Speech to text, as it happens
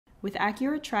With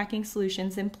accurate tracking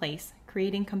solutions in place,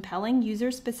 creating compelling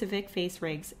user-specific face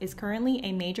rigs is currently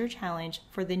a major challenge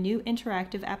for the new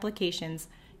interactive applications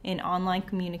in online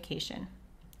communication.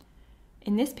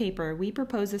 In this paper, we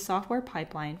propose a software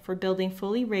pipeline for building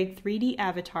fully rigged 3D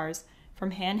avatars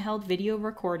from handheld video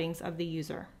recordings of the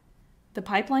user. The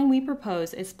pipeline we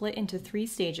propose is split into 3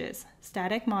 stages: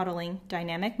 static modeling,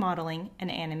 dynamic modeling,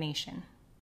 and animation.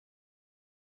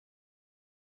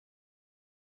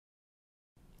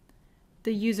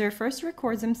 The user first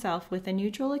records himself with a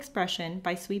neutral expression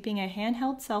by sweeping a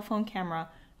handheld cell phone camera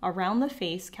around the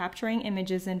face, capturing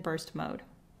images in burst mode.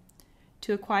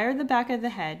 To acquire the back of the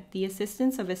head, the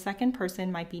assistance of a second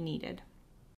person might be needed.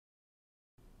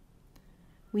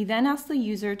 We then ask the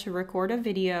user to record a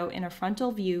video in a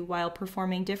frontal view while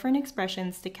performing different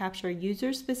expressions to capture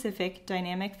user-specific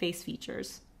dynamic face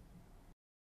features.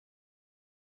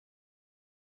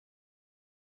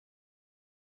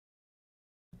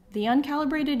 The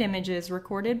uncalibrated images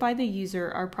recorded by the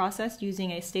user are processed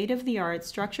using a state-of-the-art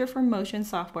structure from motion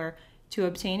software to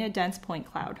obtain a dense point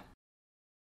cloud.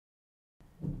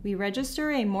 We register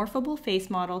a morphable face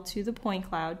model to the point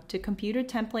cloud to compute a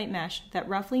template mesh that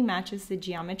roughly matches the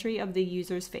geometry of the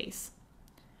user's face.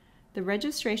 The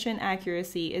registration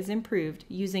accuracy is improved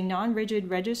using non-rigid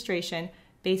registration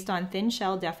based on thin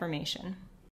shell deformation.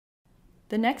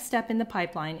 The next step in the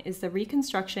pipeline is the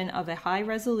reconstruction of a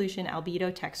high-resolution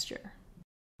albedo texture.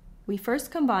 We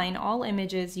first combine all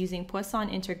images using Poisson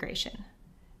integration.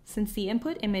 Since the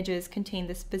input images contain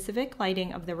the specific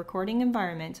lighting of the recording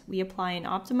environment, we apply an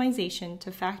optimization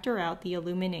to factor out the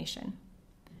illumination.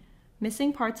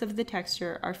 Missing parts of the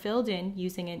texture are filled in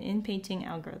using an in-painting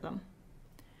algorithm.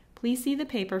 Please see the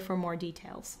paper for more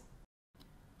details.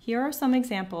 Here are some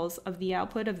examples of the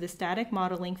output of the static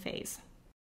modeling phase.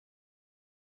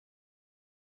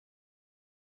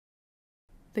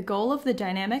 The goal of the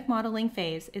dynamic modeling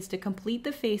phase is to complete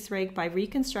the face rig by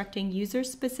reconstructing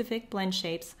user-specific blend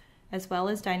shapes as well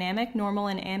as dynamic normal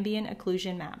and ambient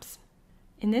occlusion maps.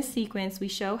 In this sequence, we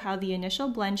show how the initial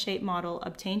blend shape model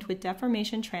obtained with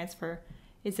deformation transfer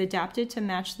is adapted to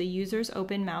match the user's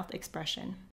open mouth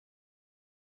expression.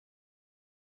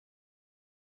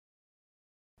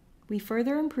 We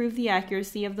further improve the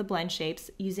accuracy of the blend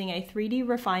shapes using a 3D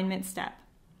refinement step.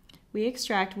 We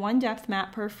extract one depth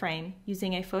map per frame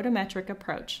using a photometric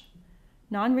approach.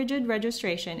 Non-rigid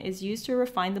registration is used to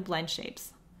refine the blend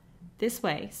shapes. This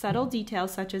way, subtle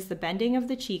details such as the bending of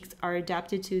the cheeks are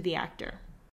adapted to the actor.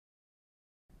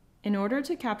 In order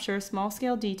to capture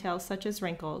small-scale details such as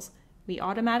wrinkles, we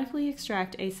automatically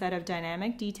extract a set of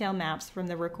dynamic detail maps from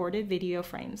the recorded video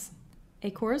frames.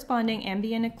 A corresponding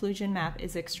ambient occlusion map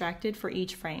is extracted for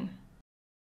each frame.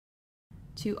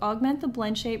 To augment the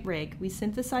blend shape rig, we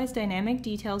synthesize dynamic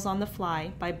details on the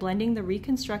fly by blending the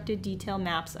reconstructed detail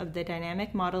maps of the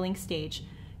dynamic modeling stage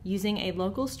using a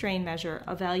local strain measure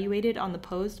evaluated on the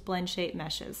posed blend shape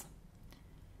meshes.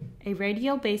 A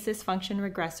radial basis function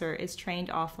regressor is trained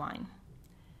offline.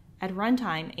 At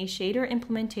runtime, a shader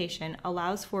implementation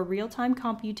allows for real-time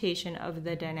computation of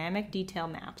the dynamic detail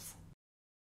maps.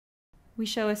 We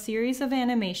show a series of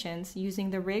animations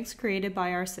using the rigs created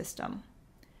by our system.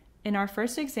 In our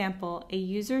first example, a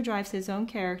user drives his own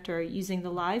character using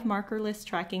the live markerless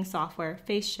tracking software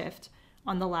FaceShift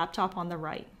on the laptop on the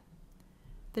right.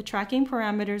 The tracking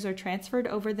parameters are transferred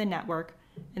over the network,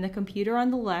 and the computer on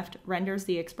the left renders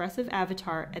the expressive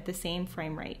avatar at the same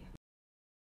frame rate.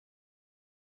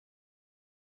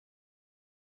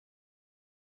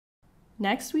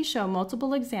 Next, we show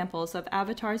multiple examples of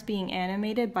avatars being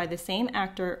animated by the same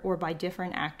actor or by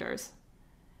different actors.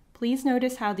 Please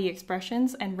notice how the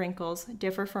expressions and wrinkles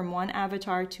differ from one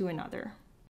avatar to another.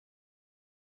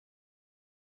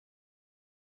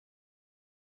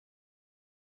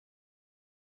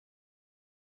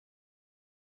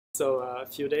 So a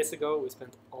few days ago we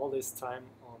spent all this time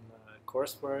on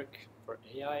coursework for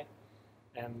AI,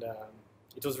 and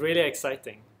it was really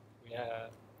exciting.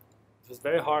 It was a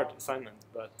very hard assignment,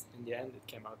 but in the end it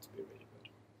came out to be really good.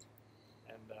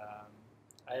 And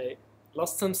I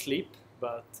lost some sleep,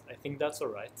 but I think that's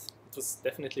alright. It was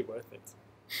definitely worth it.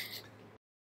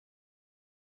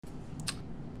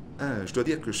 Je dois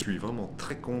dire que je suis vraiment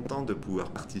très content de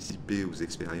pouvoir participer aux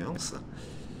expériences.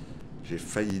 J'ai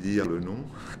failli dire le nom.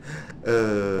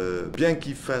 Bien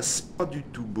qu'il fasse pas du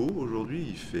tout beau aujourd'hui,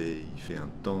 il fait un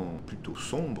temps plutôt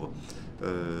sombre.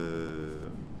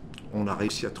 On a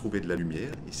réussi à trouver de la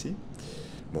lumière ici.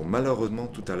 Bon, malheureusement,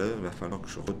 tout à l'heure, il va falloir que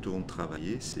je retourne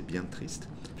travailler. C'est bien triste.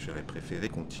 J'aurais préféré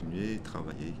continuer à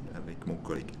travailler avec mon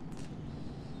collègue.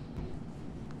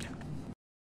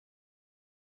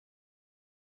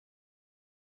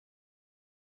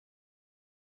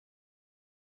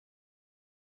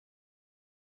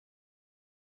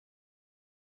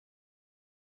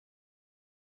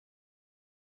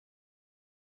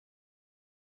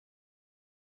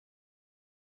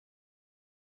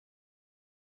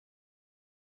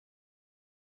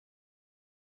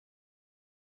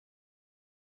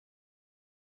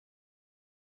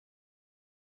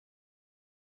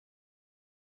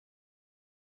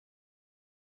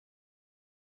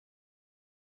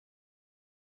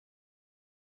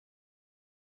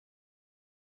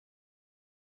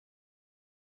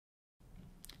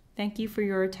 Thank you for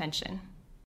your attention.